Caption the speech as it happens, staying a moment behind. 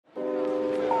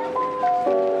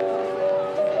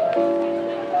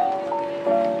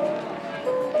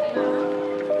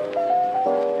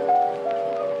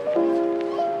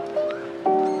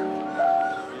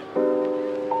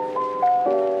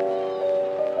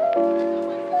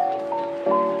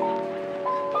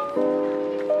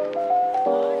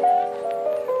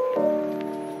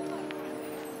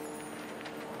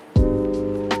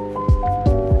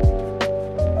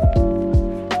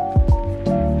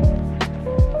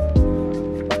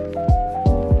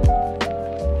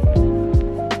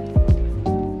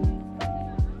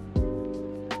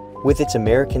With its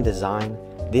American design,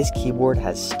 this keyboard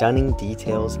has stunning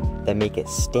details that make it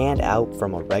stand out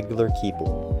from a regular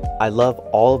keyboard. I love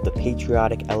all of the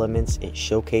patriotic elements it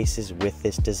showcases with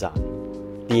this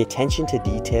design. The attention to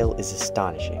detail is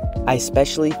astonishing. I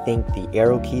especially think the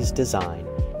arrow keys design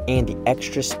and the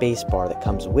extra space bar that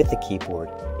comes with the keyboard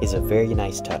is a very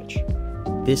nice touch.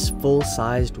 This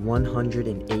full-sized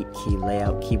 108 key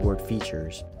layout keyboard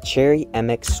features Cherry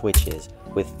MX switches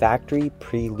with factory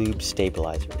pre-lube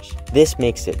stabilizers. This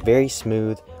makes it very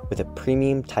smooth with a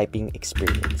premium typing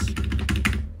experience.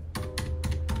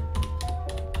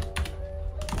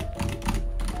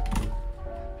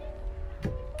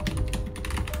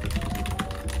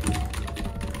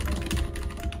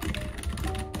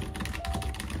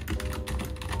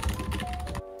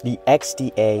 The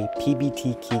XDA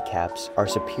PBT keycaps are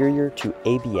superior to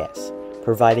ABS,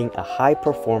 providing a high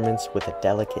performance with a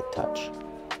delicate touch.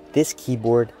 This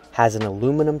keyboard has an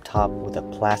aluminum top with a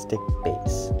plastic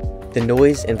base. The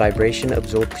noise and vibration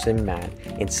absorption mat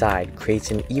inside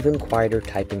creates an even quieter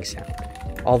typing sound,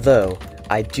 although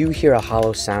I do hear a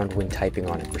hollow sound when typing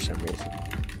on it for some reason.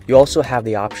 You also have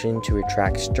the option to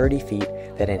retract sturdy feet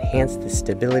that enhance the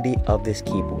stability of this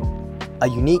keyboard. A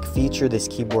unique feature this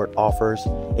keyboard offers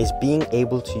is being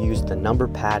able to use the number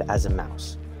pad as a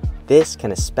mouse. This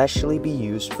can especially be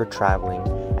used for traveling,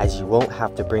 as you won't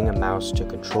have to bring a mouse to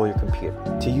control your computer.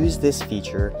 To use this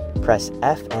feature, press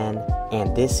FN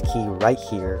and this key right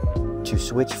here to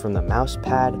switch from the mouse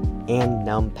pad and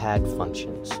numpad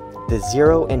functions. The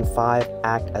 0 and 5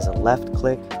 act as a left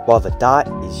click, while the dot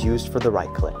is used for the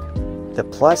right click. The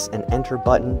plus and enter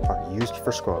button are used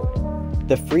for scrolling.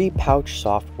 The free pouch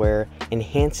software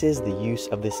enhances the use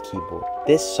of this keyboard.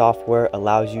 This software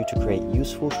allows you to create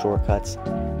useful shortcuts,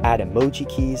 add emoji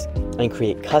keys, and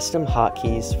create custom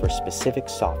hotkeys for specific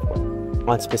software.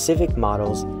 On specific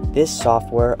models, this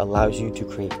software allows you to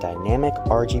create dynamic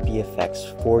RGB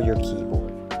effects for your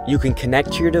keyboard. You can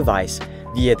connect to your device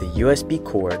via the USB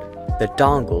cord, the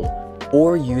dongle,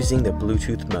 or using the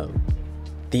Bluetooth mode.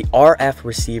 The RF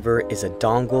receiver is a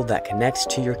dongle that connects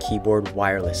to your keyboard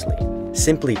wirelessly.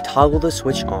 Simply toggle the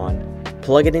switch on,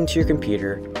 plug it into your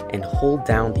computer, and hold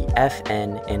down the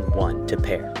FN and 1 to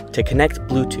pair. To connect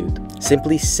Bluetooth,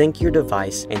 simply sync your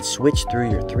device and switch through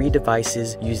your 3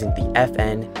 devices using the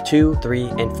FN, 2, 3,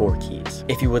 and 4 keys.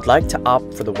 If you would like to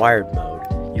opt for the wired mode,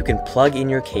 you can plug in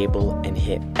your cable and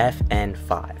hit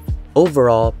FN5.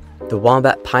 Overall, the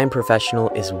Wombat Pine Professional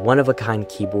is one-of-a-kind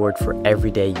keyboard for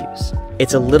everyday use.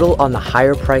 It's a little on the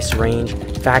higher price range,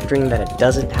 factoring that it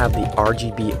doesn't have the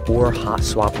RGB or hot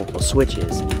swappable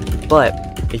switches, but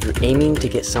if you're aiming to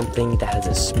get something that has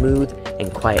a smooth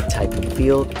and quiet typing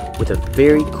feel with a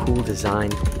very cool design,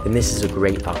 then this is a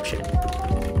great option.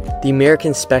 The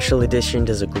American Special Edition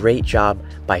does a great job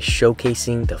by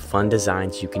showcasing the fun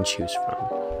designs you can choose from.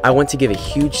 I want to give a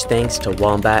huge thanks to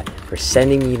Wombat for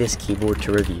sending me this keyboard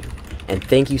to review, and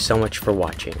thank you so much for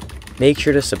watching. Make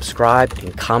sure to subscribe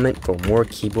and comment for more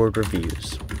keyboard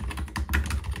reviews.